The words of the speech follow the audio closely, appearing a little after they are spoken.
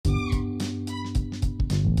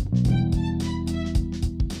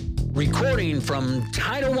Recording from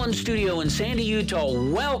Title One Studio in Sandy, Utah,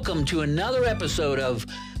 welcome to another episode of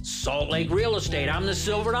Salt Lake Real Estate. I'm the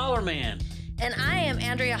Silver Dollar Man. And I am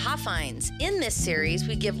Andrea Hoffines. In this series,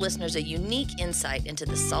 we give listeners a unique insight into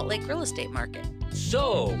the Salt Lake real estate market.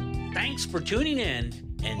 So, thanks for tuning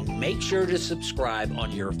in, and make sure to subscribe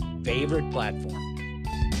on your favorite platform.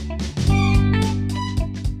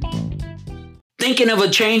 Thinking of a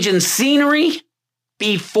change in scenery?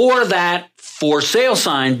 Before that for sale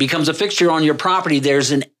sign becomes a fixture on your property, there's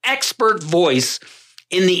an expert voice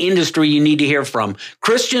in the industry you need to hear from.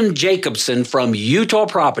 Christian Jacobsen from Utah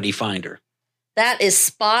Property Finder. That is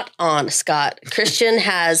spot on, Scott. Christian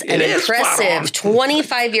has an impressive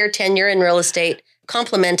 25-year tenure in real estate,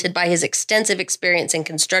 complemented by his extensive experience in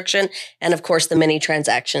construction and, of course, the many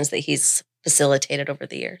transactions that he's facilitated over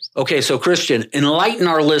the years. Okay, so Christian, enlighten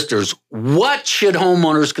our listeners. What should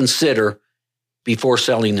homeowners consider before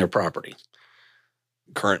selling their property?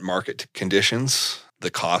 Current market conditions, the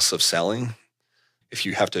costs of selling. If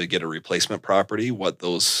you have to get a replacement property, what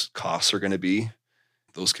those costs are going to be.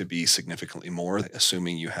 Those could be significantly more,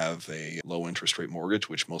 assuming you have a low interest rate mortgage,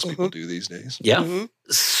 which most people do these days. Yeah.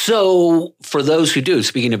 So for those who do,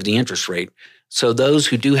 speaking of the interest rate, so those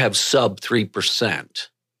who do have sub 3%,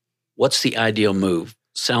 what's the ideal move?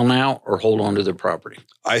 Sell now or hold on to their property?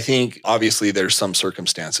 I think obviously there's some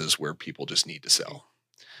circumstances where people just need to sell.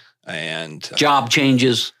 And job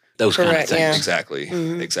changes, those kind of things. Yeah. Exactly.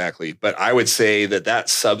 Exactly. But I would say that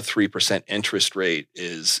sub 3% interest rate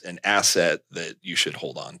is an asset that you should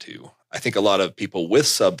hold on to. I think a lot of people with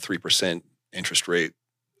sub 3% interest rate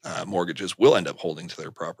mortgages will end up holding to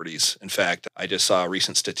their properties. In fact, I just saw a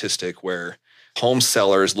recent statistic where home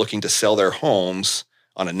sellers looking to sell their homes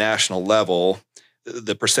on a national level,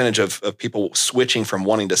 the percentage of people switching from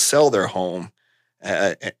wanting to sell their home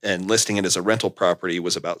and listing it as a rental property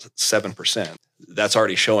was about 7%. That's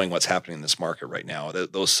already showing what's happening in this market right now.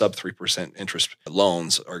 Those sub 3% interest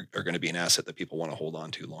loans are going to be an asset that people want to hold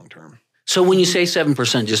on to long term. So when you say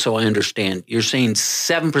 7%, just so I understand, you're saying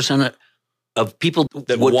 7% of people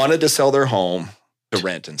that wanted to sell their home to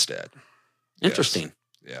rent instead. Interesting.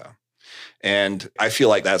 Yes. Yeah. And I feel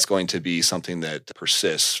like that's going to be something that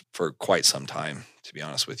persists for quite some time, to be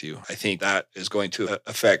honest with you. I think that is going to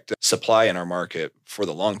affect supply in our market for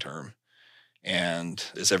the long term. And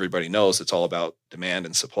as everybody knows, it's all about demand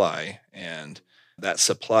and supply. And that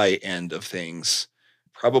supply end of things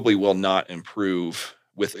probably will not improve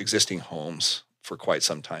with existing homes for quite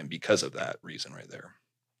some time because of that reason right there.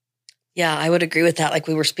 Yeah, I would agree with that. Like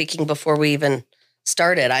we were speaking before we even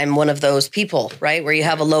started, I'm one of those people, right? Where you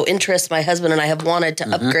have a low interest. My husband and I have wanted to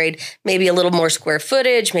upgrade maybe a little more square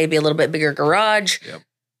footage, maybe a little bit bigger garage. Yep.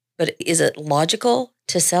 But is it logical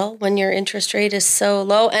to sell when your interest rate is so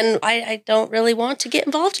low? And I don't really want to get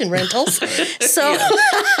involved in rentals. So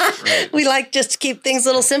we like just to keep things a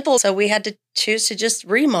little simple. So we had to choose to just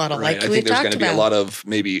remodel like we talked about. I think there's going to be a lot of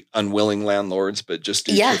maybe unwilling landlords, but just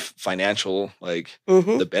due to financial,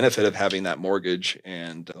 the benefit of having that mortgage,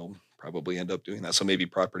 and they'll probably end up doing that. So maybe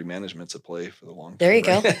property management's a play for the long term. There you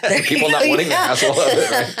go. There people not wanting the hassle of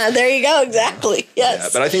it. Right? There you go. Exactly. Yes. Yeah,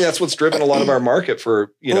 but I think that's what's driven a lot of our market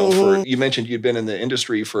for, for, you mentioned you'd been in the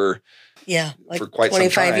industry for quite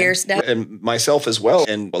 25 some time. years now. And myself as well.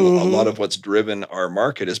 And a lot of what's driven our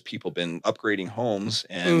market is people been upgrading homes.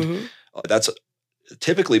 And that's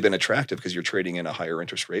typically been attractive because you're trading in a higher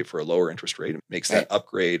interest rate for a lower interest rate. It makes that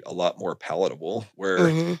upgrade a lot more palatable,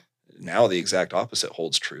 where now the exact opposite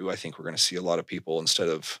holds true. I think we're going to see a lot of people, instead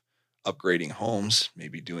of upgrading homes,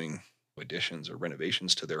 maybe doing additions or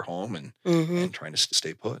renovations to their home and trying to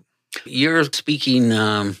stay put. You're speaking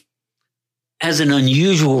as an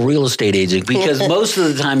unusual real estate agent, because most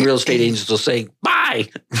of the time real estate agents will say, buy.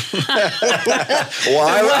 Well,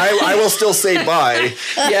 I will still say buy.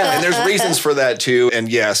 Yeah. And there's reasons for that too. And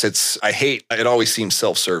yes, it always seems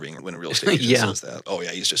self-serving when a real estate agent says that. Oh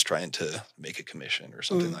yeah, he's just trying to make a commission or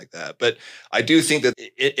something like that. But I do think that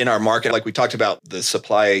in our market, like we talked about the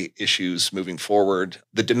supply issues moving forward,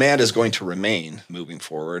 the demand is going to remain moving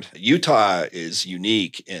forward. Utah is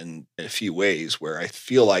unique in a few ways where I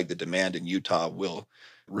feel like the demand in Utah will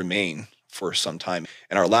remain for some time.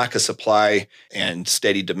 And our lack of supply and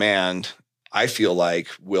steady demand, I feel like,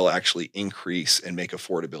 will actually increase and make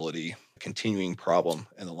affordability a continuing problem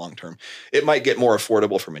in the long term. It might get more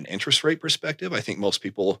affordable from an interest rate perspective. I think most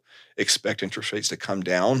people expect interest rates to come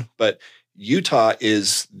down, but Utah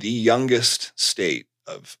is the youngest state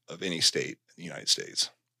of any state in the United States.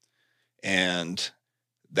 And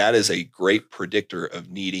that is a great predictor of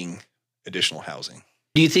needing additional housing.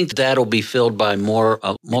 Do you think that'll be filled by more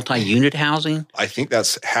multi-unit housing? I think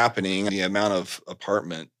that's happening. The amount of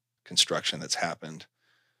apartment construction that's happened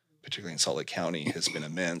particularly in Salt Lake County, has been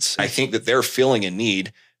immense. I think that they're feeling a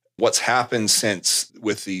need. What's happened since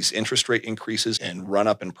with these interest rate increases and run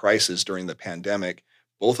up in prices during the pandemic,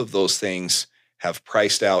 both of those things have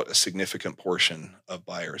priced out a significant portion of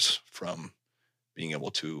buyers from being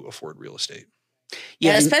able to afford real estate.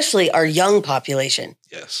 Yeah, and especially our young population.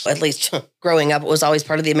 Yes. At least growing up, it was always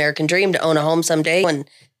part of the American dream to own a home someday. And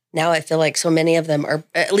now I feel like so many of them are,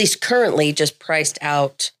 at least currently, just priced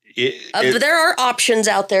out. There are options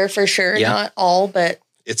out there for sure. Yeah. Not all, but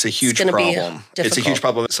it's a huge problem. It's a huge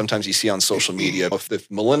problem. Sometimes you see on social media, if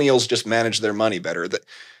millennials just manage their money better.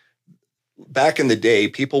 Back in the day,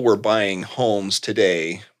 people were buying homes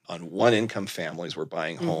today on one income families were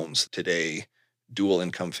buying homes today. Dual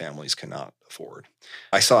income families cannot afford.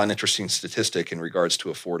 I saw an interesting statistic in regards to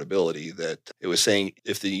affordability that it was saying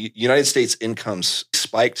if the United States incomes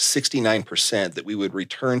spiked 69%, that we would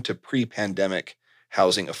return to pre-pandemic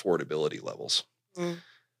housing affordability levels.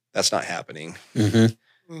 That's not happening.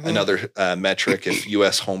 Another metric, if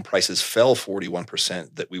U.S. home prices fell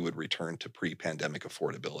 41%, that we would return to pre-pandemic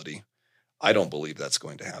affordability. I don't believe that's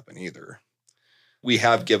going to happen either. We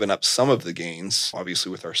have given up some of the gains,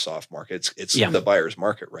 obviously, with our soft markets. It's the buyer's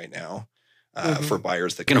market right now for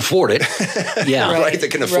buyers that can afford it. Yeah. Right.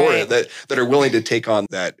 That can afford it, that are willing to take on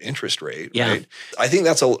that interest rate. Yeah. Right. I think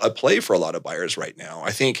that's a play for a lot of buyers right now.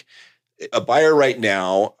 I think a buyer right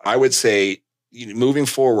now, I would say, moving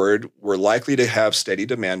forward, we're likely to have steady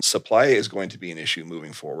demand. Supply is going to be an issue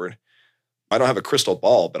moving forward. I don't have a crystal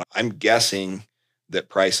ball, but I'm guessing that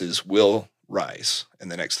prices will rise in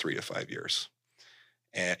the next 3 to 5 years.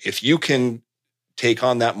 And if you can take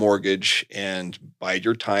on that mortgage and bide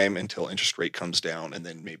your time until interest rate comes down and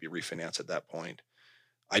then maybe refinance at that point,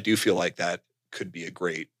 I do feel like that could be a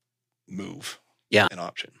great move. Yeah. An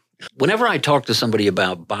option. Whenever I talk to somebody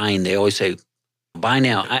about buying, they always say, buy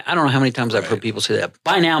now. I don't know how many times I've heard people say that.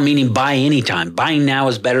 Buy now meaning buy anytime. Buying now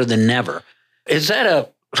is better than never. Is that a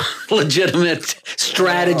legitimate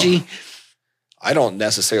strategy? I don't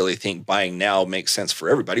necessarily think buying now makes sense for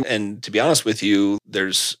everybody. And to be honest with you,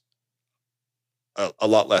 there's a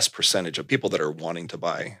lot less percentage of people that are wanting to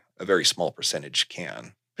buy. A very small percentage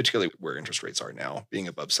can, particularly where interest rates are now. Being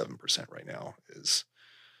above 7% right now is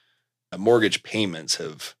mortgage payments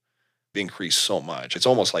have increased so much. It's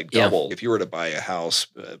almost like double. If you were to buy a house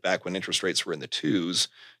back when interest rates were in the 2s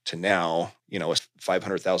to now, a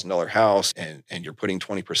 $500,000 house and you're putting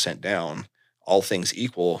 20% down, all things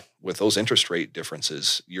equal, with those interest rate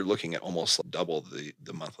differences, you're looking at almost double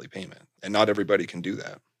the monthly payment. And not everybody can do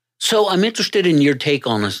that. So I'm interested in your take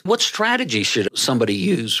on this. What strategy should somebody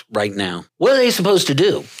use right now? What are they supposed to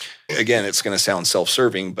do? Again, it's going to sound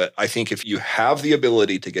self-serving, but I think if you have the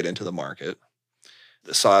ability to get into the market,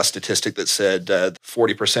 I saw a statistic that said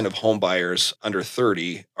 40% of home buyers under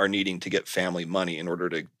 30 are needing to get family money in order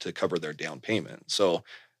to cover their down payment. So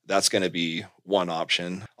that's going to be one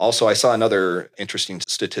option. Also, I saw another interesting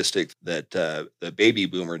statistic that the baby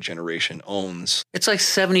boomer generation owns. It's like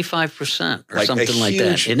 75% or something like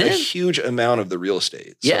that, isn't it? A huge amount of the real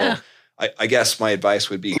estate. Yeah. So I guess my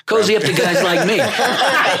advice would be cozy up to guys like me.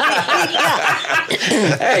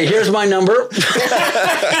 Hey, here's my number.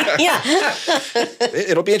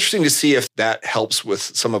 It'll be interesting to see if that helps with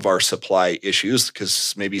some of our supply issues,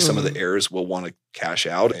 because maybe some of the heirs will want to cash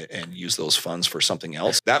out and use those funds for something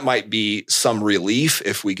else. That might be some relief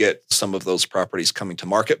if we get some of those properties coming to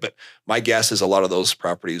market. But my guess is a lot of those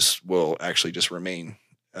properties will actually just remain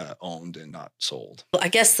owned and not sold. Well, I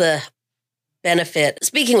guess the benefit,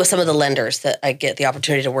 speaking with some of the lenders that I get the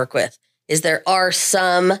opportunity to work with, is there are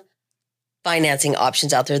some financing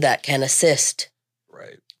options out there that can assist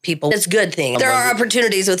people. It's a good thing. There are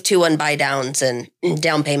opportunities with 2-1 buy downs and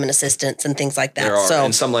down payment assistance and things like that. There are,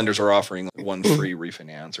 and some lenders are offering one free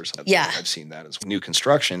refinance or something. Yeah. I've seen that as new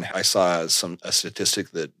construction. I saw a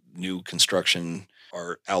statistic that new construction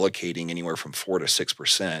are allocating anywhere from 4 to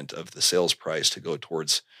 6% of the sales price to go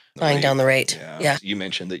towards buying down the rate. Yeah. You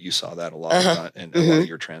mentioned that you saw that a lot in a lot of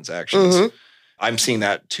your transactions. I'm seeing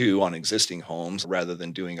that too on existing homes. Rather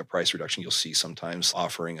than doing a price reduction, you'll see sometimes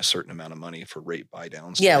offering a certain amount of money for rate buy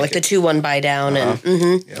downs. Yeah, like the 2-1 buy down.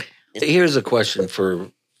 Here's a question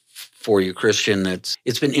for you, Christian.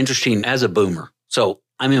 It's been interesting as a boomer. So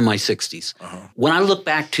I'm in my 60s. When I look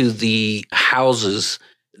back to the houses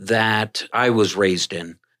that I was raised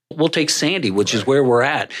in, we'll take Sandy, which is where we're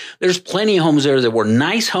at. There's plenty of homes there that were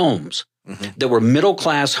nice homes, that were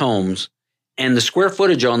middle-class homes, and the square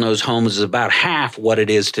footage on those homes is about half what it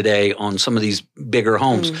is today on some of these bigger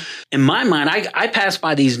homes. In my mind, I pass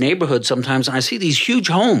by these neighborhoods sometimes, and I see these huge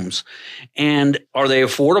homes. And are they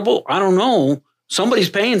affordable? I don't know. Somebody's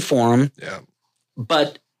paying for them. Yeah.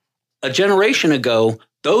 But a generation ago,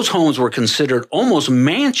 those homes were considered almost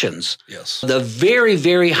mansions. Yes. The very,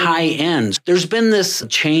 very high ends. There's been this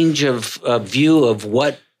change of view of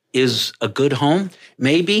what is a good home,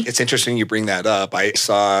 maybe. It's interesting you bring that up. I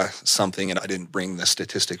saw something, and I didn't bring the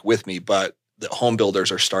statistic with me, but the home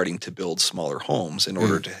builders are starting to build smaller homes in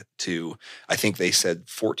order to I think they said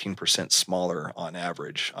 14% smaller on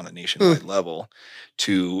average on a nationwide level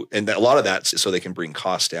and a lot of that so they can bring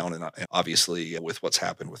costs down. And obviously with what's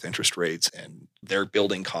happened with interest rates and their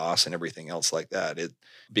building costs and everything else like that,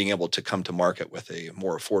 being able to come to market with a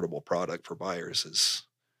more affordable product for buyers is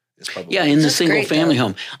probably in the single family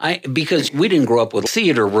home. Because we didn't grow up with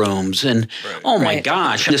theater rooms and my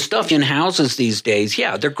gosh, the stuff in houses these days,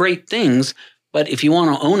 they're great things. But if you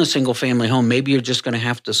want to own a single family home, maybe you're just going to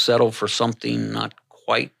have to settle for something not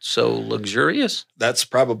quite so luxurious. That's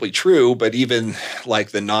probably true. But even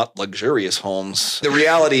like the not luxurious homes, the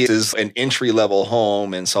reality is an entry level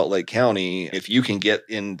home in Salt Lake County, if you can get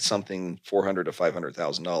in something $400,000 to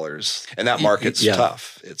 $500,000, and that market's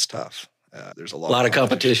tough. It's tough. There's a lot of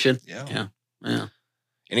competition. Yeah. Yeah.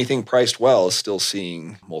 Anything priced well is still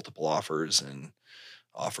seeing multiple offers and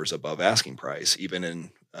offers above asking price, even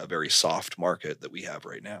in a very soft market that we have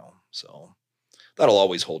right now. So that'll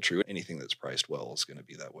always hold true. Anything that's priced well is going to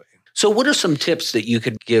be that way. So what are some tips that you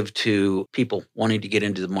could give to people wanting to get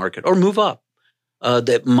into the market or move up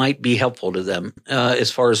that might be helpful to them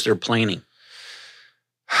as far as their planning?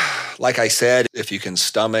 Like I said, if you can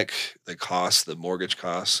stomach the costs, the mortgage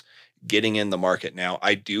costs, getting in the market now,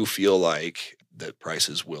 I do feel like the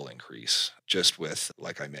prices will increase just with,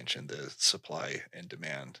 like I mentioned, the supply and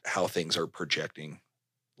demand, how things are projecting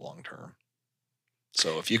long term.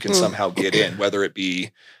 So if you can somehow get in, whether it be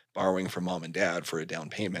borrowing from mom and dad for a down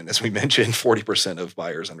payment, as we mentioned, 40% of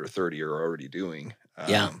buyers under 30 are already doing.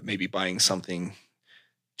 Maybe buying something,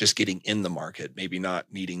 just getting in the market, maybe not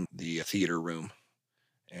needing the theater room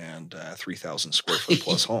and 3,000 square foot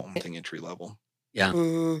plus home, thing entry level. Yeah.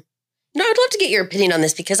 No, I'd love to get your opinion on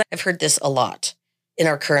this because I've heard this a lot in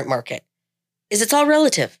our current market. It's all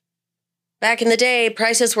relative. Back in the day,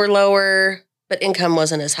 prices were lower, but income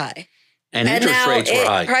wasn't as high. And interest rates were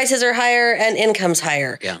high. Prices are higher and income's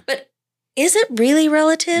higher. Yeah. But is it really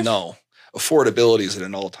relative? No. Affordability is at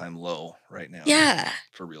an all-time low right now. Yeah.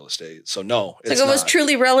 For real estate. So no, it's not. If it was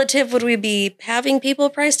truly relative, would we be having people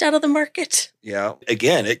priced out of the market? Yeah.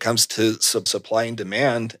 Again, it comes to supply and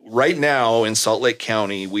demand. Right now in Salt Lake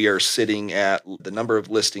County, we are sitting at the number of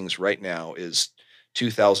listings right now is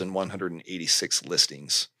 2,186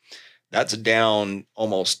 listings. That's down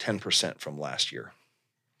almost 10% from last year.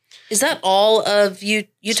 Is that all of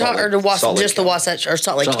Utah or just the Wasatch or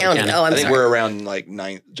Salt Lake County? Oh, I think we're around like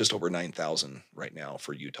just over 9,000 right now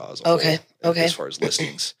for Utah as a whole. Okay. As far as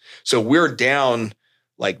listings. So we're down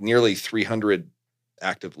like nearly 300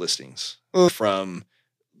 active listings from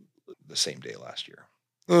the same day last year.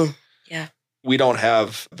 Yeah. We don't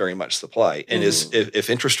have very much supply. And if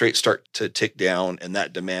interest rates start to tick down and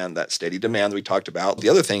that demand, that steady demand we talked about, the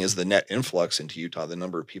other thing is the net influx into Utah, the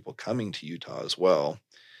number of people coming to Utah as well.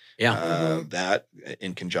 Yeah. That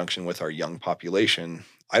in conjunction with our young population,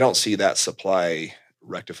 I don't see that supply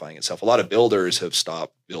rectifying itself. A lot of builders have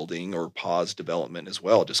stopped building or paused development as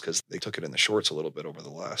well, just because they took it in the shorts a little bit over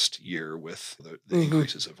the last year with the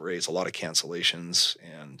increases of rates, a lot of cancellations.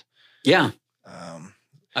 And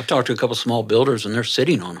I've talked to a couple small builders and they're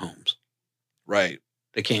sitting on homes. Right.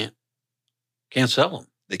 They can't sell them.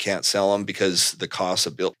 They can't sell them because the cost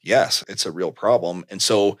of build. Yes, it's a real problem. And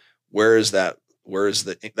so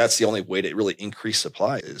that's the only way to really increase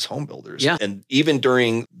supply is home builders. Yeah. And even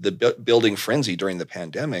during the building frenzy during the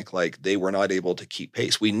pandemic, like they were not able to keep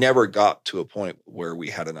pace. We never got to a point where we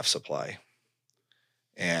had enough supply.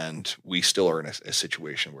 And we still are in a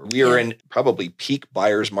situation where we are in probably peak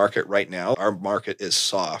buyer's market right now. Our market is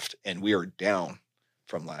soft and we are down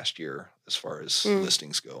from last year as far as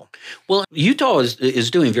listings go. Well, Utah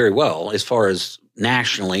is doing very well as far as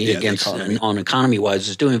nationally against on economy wise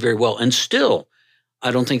is doing very well. And still,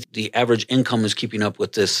 I don't think the average income is keeping up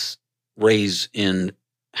with this raise in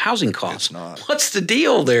housing costs. It's not. What's the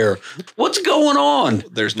deal there? What's going on?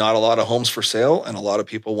 There's not a lot of homes for sale and a lot of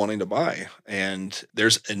people wanting to buy. And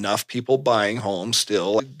there's enough people buying homes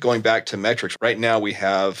still. Going back to metrics, right now we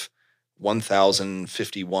have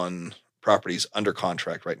 1,051 properties under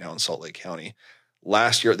contract right now in Salt Lake County.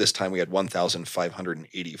 Last year at this time, we had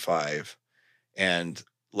 1,585. And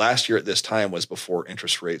last year at this time was before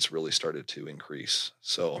interest rates really started to increase.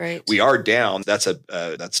 So we are down. That's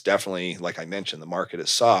definitely, like I mentioned, the market is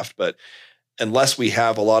soft, but unless we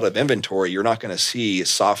have a lot of inventory, you're not going to see a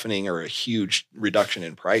softening or a huge reduction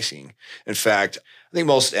in pricing. In fact, I think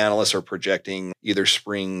most analysts are projecting either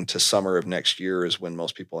spring to summer of next year is when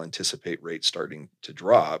most people anticipate rates starting to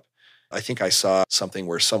drop. I think I saw something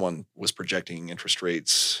where someone was projecting interest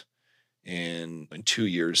rates in 2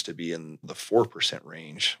 years to be in the 4%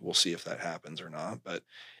 range. We'll see if that happens or not. But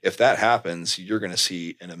if that happens, you're going to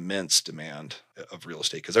see an immense demand of real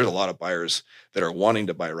estate because there's a lot of buyers that are wanting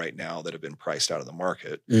to buy right now that have been priced out of the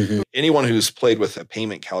market. Mm-hmm. Anyone who's played with a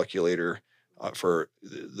payment calculator for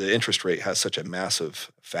the interest rate has such a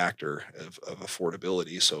massive factor of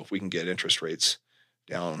affordability. So if we can get interest rates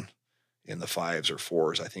down in the 5s or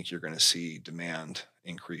 4s, I think you're going to see demand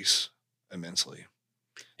increase immensely.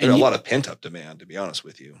 There's a lot of pent-up demand, to be honest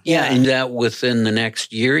with you. Yeah, and that within the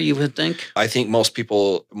next year, you would think? I think most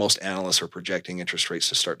analysts are projecting interest rates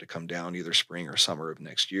to start to come down either spring or summer of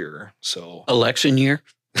next year. So election year?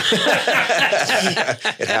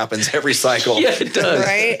 It happens every cycle. Yeah, it does.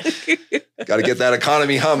 Right? Got to get that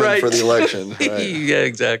economy humming for the election. Right? Yeah,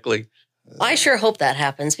 exactly. I sure hope that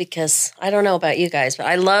happens because I don't know about you guys, but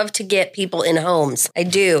I love to get people in homes. I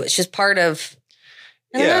do. It's just part of...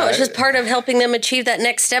 I don't know. It's just part of helping them achieve that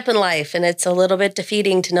next step in life. And it's a little bit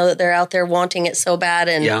defeating to know that they're out there wanting it so bad.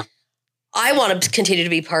 And I want to continue to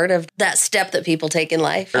be part of that step that people take in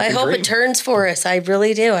life. I hope it turns for us. I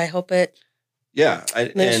really do. I hope it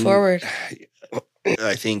moves forward.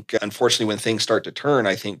 I think, unfortunately, when things start to turn,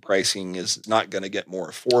 I think pricing is not going to get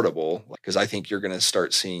more affordable because I think you're going to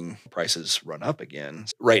start seeing prices run up again.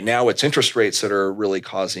 Right now, it's interest rates that are really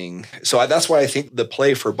causing. So that's why I think the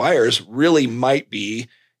play for buyers really might be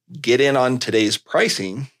get in on today's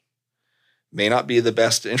pricing, may not be the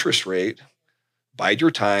best interest rate, bide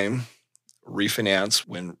your time, refinance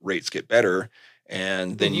when rates get better.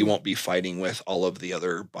 And then you won't be fighting with all of the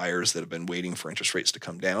other buyers that have been waiting for interest rates to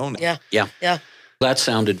come down. Yeah. That's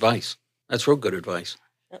sound advice. That's real good advice.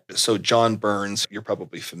 So John Burns, you're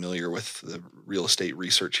probably familiar with the real estate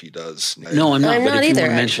research he does. No, I'm not. I'm not either,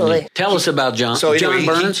 actually. Tell us about John. So anyway,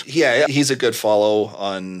 John Burns? He's a good follow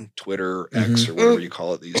on Twitter, X, or whatever you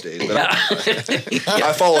call it these days. But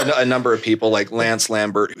I follow a number of people like Lance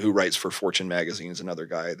Lambert, who writes for Fortune magazine, is another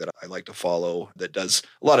guy that I like to follow that does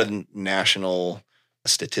a lot of national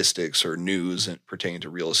statistics or news pertaining to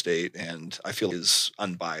real estate, and I feel is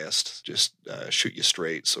unbiased, just shoot you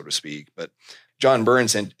straight, so to speak. But John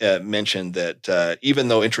Burns mentioned that even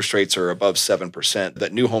though interest rates are above 7%,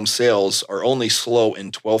 that new home sales are only slow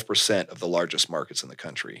in 12% of the largest markets in the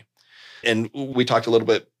country. And we talked a little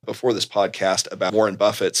bit before this podcast about Warren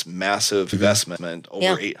Buffett's massive investment,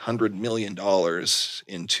 over $800 million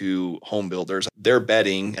into home builders. They're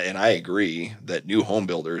betting, and I agree, that new home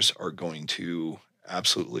builders are going to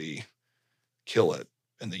absolutely kill it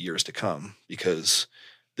in the years to come because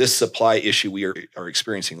this supply issue we are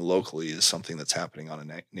experiencing locally is something that's happening on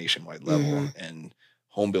a nationwide level, and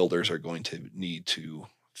home builders are going to need to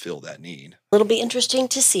fill that need. It'll be interesting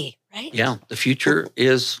to see, right? Yeah, the future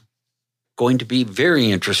is going to be very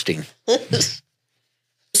interesting.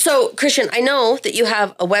 So, Christian, I know that you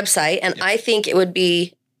have a website, and I think it would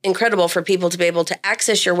be incredible for people to be able to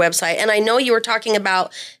access your website. And I know you were talking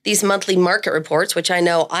about these monthly market reports, which I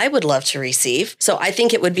know I would love to receive. So I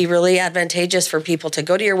think it would be really advantageous for people to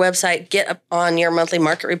go to your website, get up on your monthly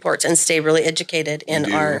market reports, and stay really educated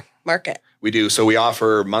in our market. We do. So we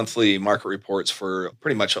offer monthly market reports for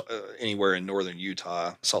pretty much anywhere in northern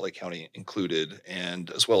Utah, Salt Lake County included, and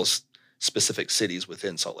as well as specific cities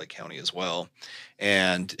within Salt Lake County as well.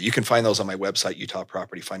 And you can find those on my website,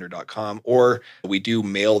 utahpropertyfinder.com, or we do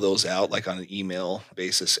mail those out like on an email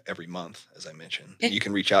basis every month, as I mentioned. You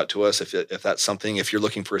can reach out to us if that's something, if you're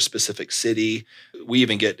looking for a specific city. We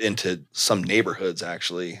even get into some neighborhoods,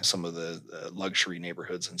 actually, some of the luxury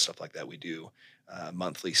neighborhoods and stuff like that. We do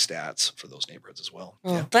monthly stats for those neighborhoods as well.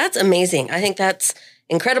 Oh, that's amazing. I think that's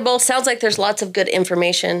incredible. Sounds like there's lots of good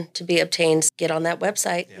information to be obtained. Get on that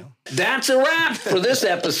website. Yeah. That's a wrap for this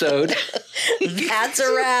episode. That's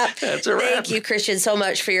a wrap. That's a wrap. Thank you, Christian, so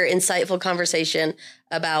much for your insightful conversation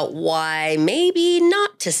about why maybe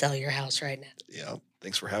not to sell your house right now. Yeah.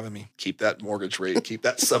 Thanks for having me. Keep that mortgage rate. Keep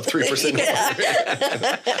that sub 3%.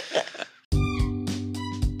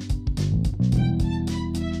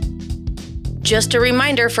 Just a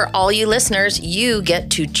reminder for all you listeners, you get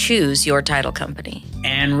to choose your title company.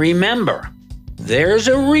 And remember, there's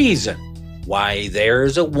a reason why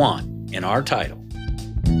there's a 1 in our title.